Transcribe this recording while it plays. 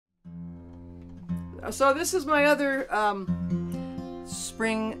So this is my other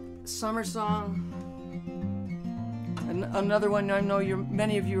spring summer song. Another one I know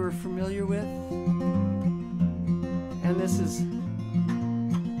many of you are familiar with. And this is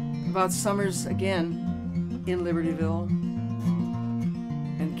about summers again in Libertyville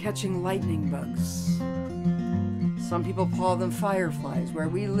and catching lightning bugs. Some people call them fireflies. Where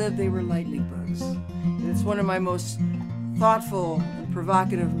we live, they were lightning bugs. And it's one of my most thoughtful and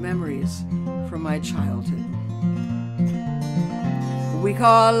provocative memories from my childhood. We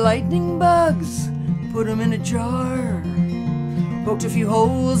caught lightning bugs, put them in a jar, poked a few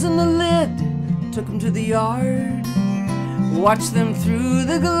holes in the lid, took them to the yard, watched them through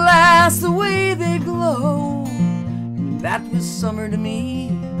the glass the way they glow. And that was summer to me,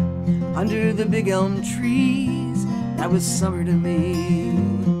 under the big elm trees. That was summer to me.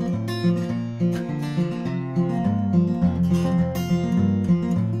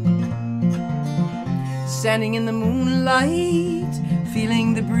 Standing in the moonlight,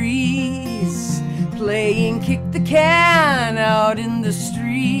 feeling the breeze, playing kick the can out in the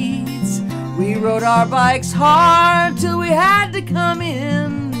streets. We rode our bikes hard till we had to come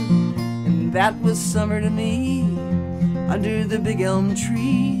in, and that was summer to me, under the big elm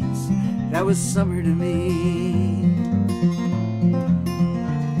trees. That was summer to me.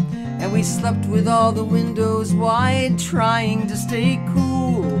 And we slept with all the windows wide, trying to stay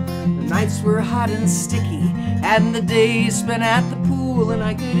cool. The nights were hot and sticky, and the days spent at the pool. And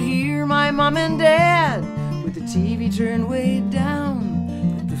I could hear my mom and dad with the TV turned way down.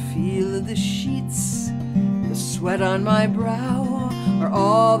 But the feel of the sheets, the sweat on my brow, are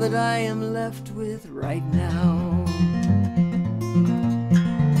all that I am left with right now.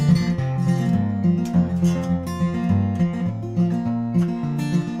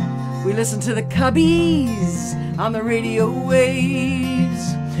 We listened to the Cubbies on the radio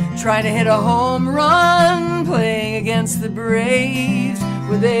waves, trying to hit a home run, playing against the Braves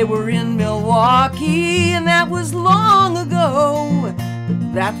when they were in Milwaukee, and that was long ago.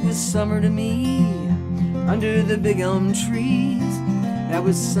 But that was summer to me, under the big elm trees. That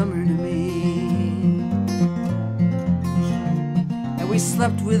was summer to me. And we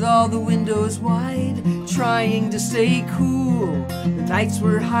slept with all the windows wide, trying to stay cool. The nights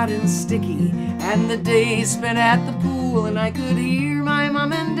were hot and sticky, and the days spent at the pool. And I could hear my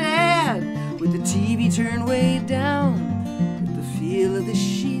mom and dad with the TV turned way down. But the feel of the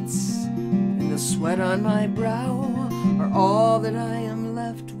sheets and the sweat on my brow are all that I am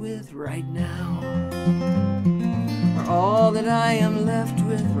left with right now. Are all that I am left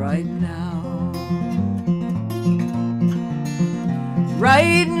with right now.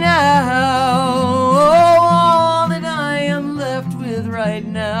 Right now, oh, all that I am left with right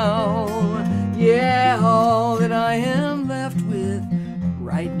now. Yeah, all that I am left with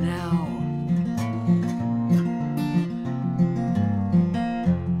right now.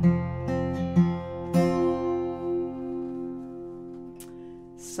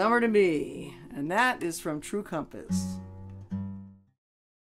 Summer to me, and that is from True Compass.